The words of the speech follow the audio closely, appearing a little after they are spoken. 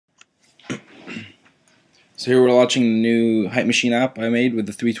So here we're launching the new HypeMachine app I made with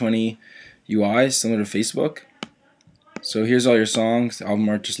the 320 UI, similar to Facebook. So here's all your songs. The album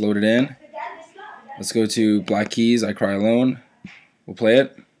art just loaded in. Let's go to Black Keys, I Cry Alone. We'll play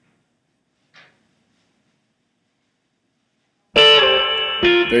it.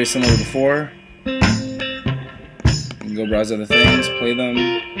 Very similar to before. You can go browse other things, play them.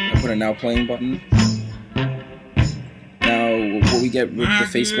 I put a now playing button. Now what we get with the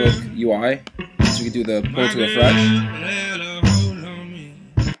Facebook UI is we can do the pull to refresh.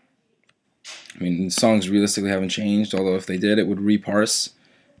 I mean, the songs realistically haven't changed, although if they did, it would reparse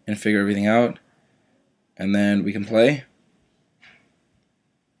and figure everything out. And then we can play.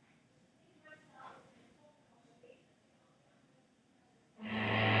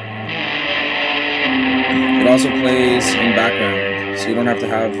 It also plays in background, so you don't have to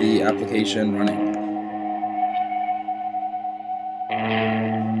have the application running.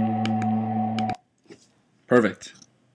 Perfect.